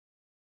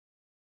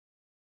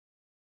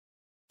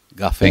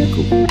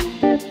Gafencu.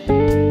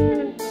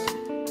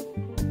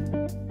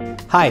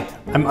 Hi,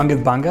 I'm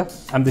Angad Banga.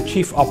 I'm the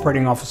Chief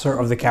Operating Officer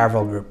of the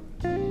Caravel Group.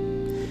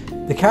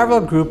 The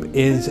Caravel Group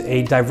is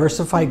a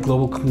diversified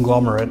global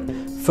conglomerate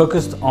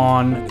focused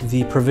on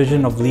the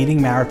provision of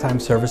leading maritime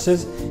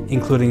services,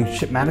 including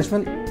ship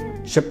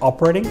management, ship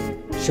operating,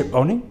 ship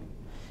owning,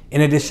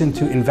 in addition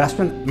to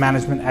investment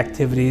management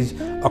activities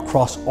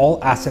across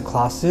all asset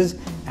classes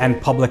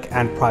and public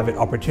and private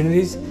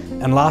opportunities.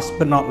 And last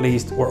but not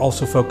least, we're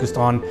also focused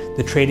on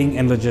the trading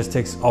and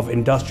logistics of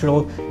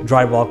industrial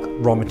dry bulk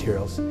raw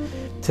materials.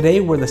 Today,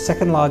 we're the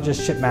second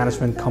largest ship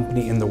management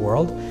company in the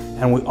world,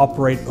 and we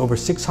operate over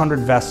 600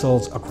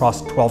 vessels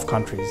across 12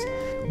 countries.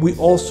 We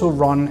also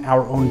run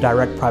our own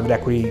direct private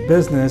equity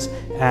business,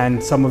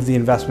 and some of the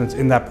investments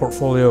in that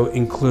portfolio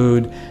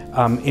include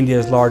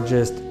India's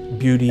largest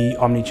beauty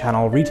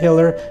omni-channel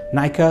retailer,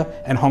 Nykaa,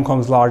 and Hong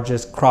Kong's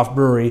largest craft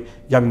brewery,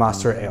 Young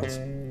Master Ales.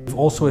 We've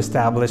also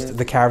established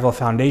the Caravel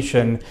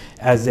Foundation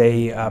as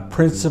a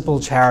principal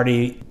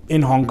charity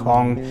in Hong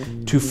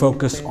Kong to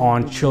focus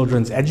on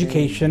children's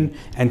education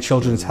and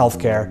children's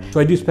healthcare.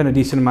 So I do spend a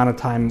decent amount of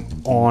time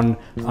on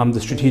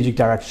the strategic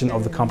direction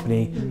of the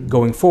company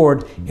going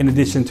forward, in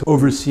addition to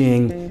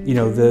overseeing,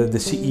 the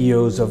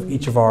CEOs of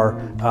each of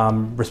our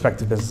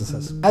respective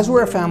businesses. As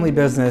we're a family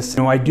business,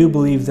 I do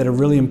believe that a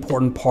really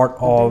important part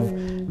of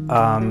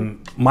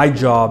my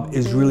job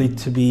is really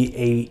to be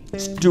a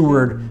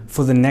steward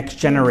for the next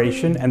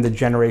generation and the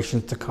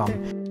generations to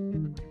come.